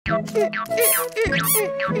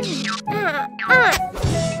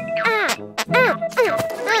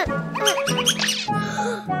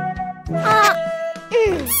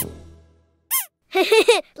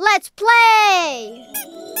Let's play!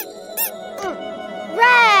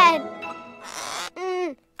 Red!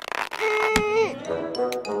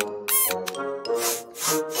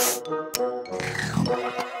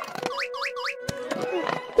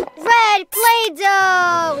 Red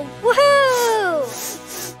Play-Doh! Woohoo!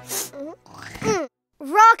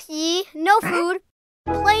 Roxy, no food.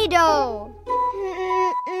 Play-Doh.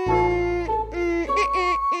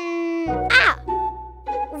 Ah!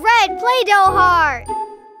 Red Play-Doh heart.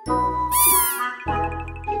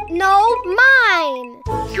 No, mine.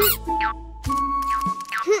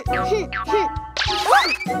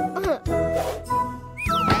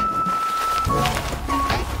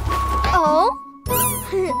 Oh.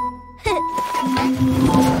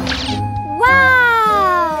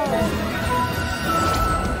 Wow!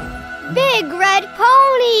 Big red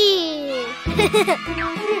pony!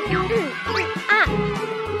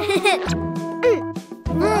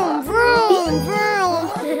 Vroom, vroom, vroom!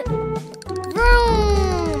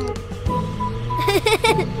 Vroom!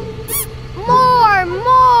 More,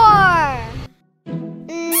 more!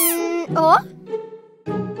 Oh?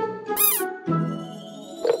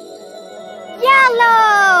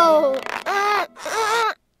 Yellow!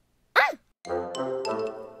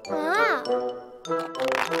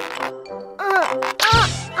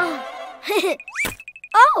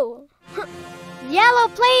 Oh! Yellow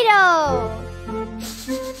Play-Doh!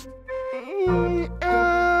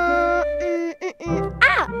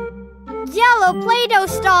 Yellow Play-Doh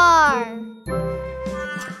star!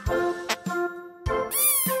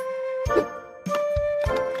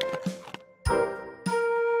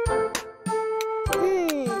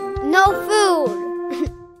 No food!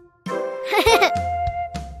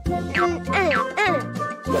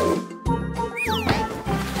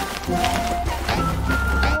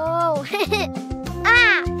 Oh!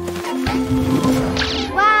 Ah!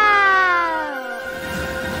 Wow!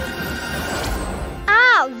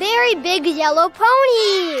 Ah, very big yellow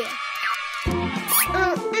pony!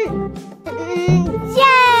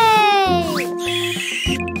 Yay!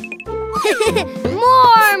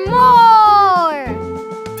 More, more!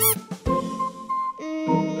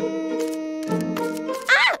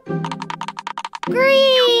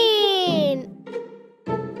 Green!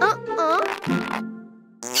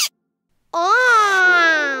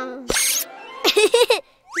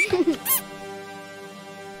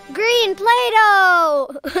 Green Play-Doh!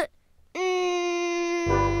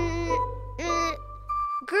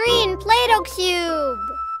 Green Play-Doh cube!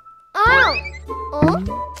 Oh! Oh?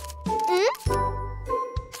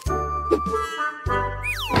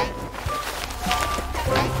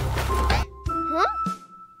 Huh?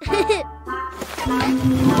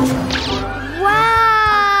 Wow!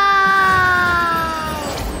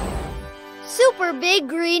 Super big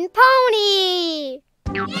green pony!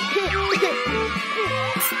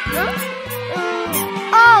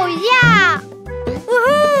 Oh, yeah!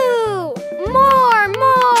 Woohoo! More,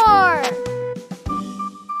 more!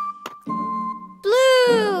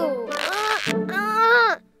 Blue!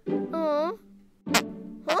 Huh?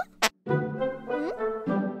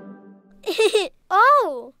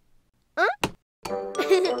 Oh!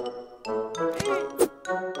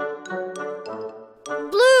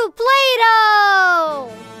 Blue Play-Doh!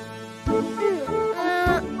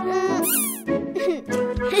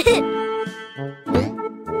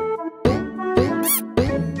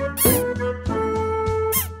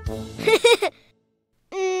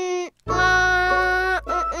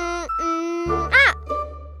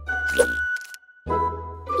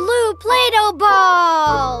 Blue Play-Doh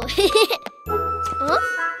ball! Huh?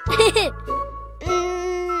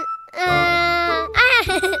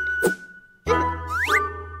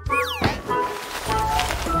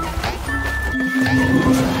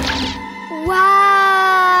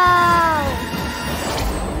 Wow!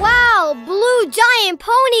 Wow, blue giant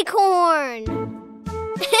ponycorn!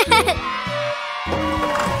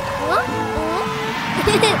 Huh?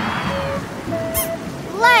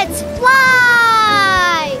 Let's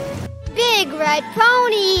fly! Big red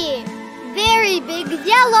pony! Very big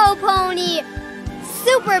yellow pony!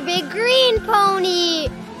 Super big green pony!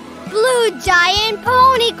 Blue giant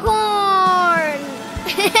ponycorn!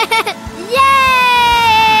 Yay!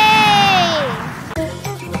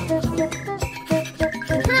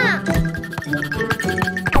 Huh?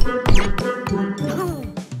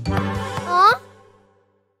 Huh?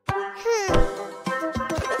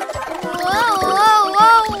 Whoa, whoa,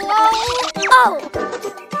 whoa, whoa! Oh!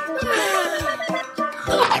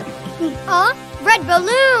 Huh? Red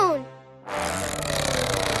balloon! balloon!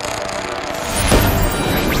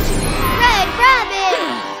 Red rabbit!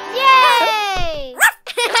 Yay!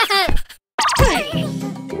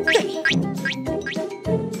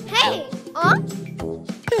 Hey! Huh?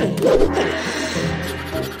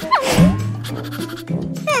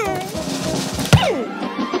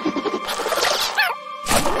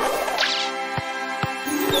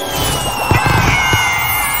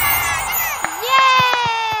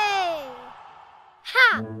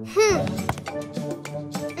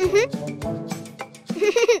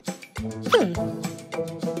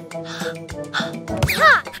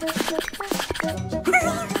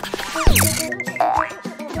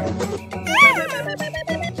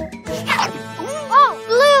 Oh,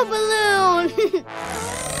 blue balloon!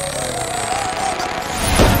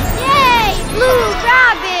 Yay! Blue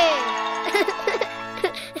rabbit!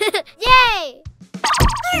 Yay!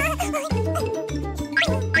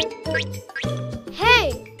 Hey!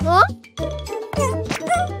 Huh?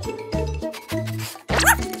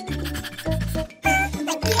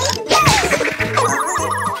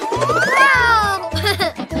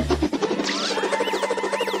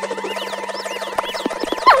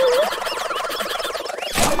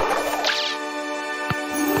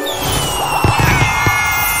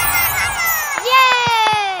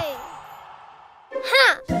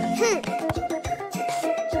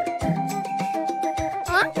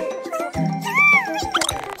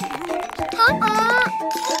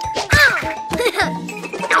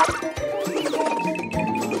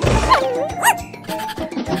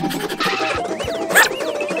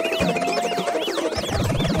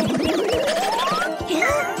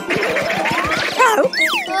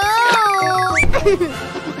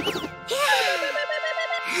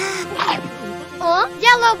 Oh,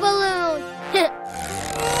 yellow balloon!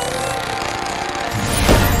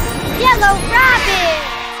 Yellow rabbit!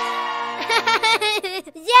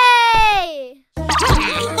 Yay!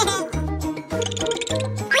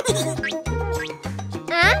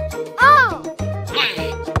 Huh? Oh!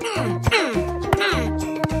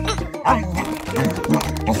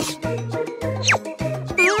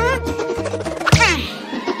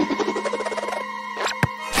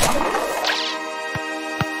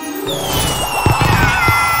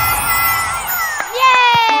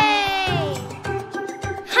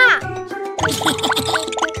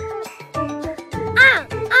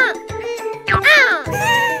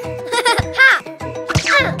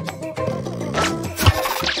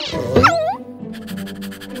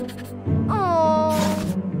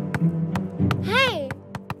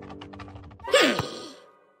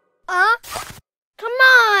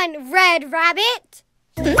 Red rabbit.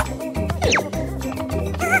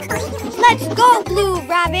 Let's go, blue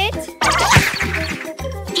rabbit.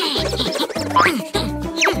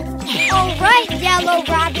 All right, yellow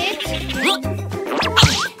rabbit.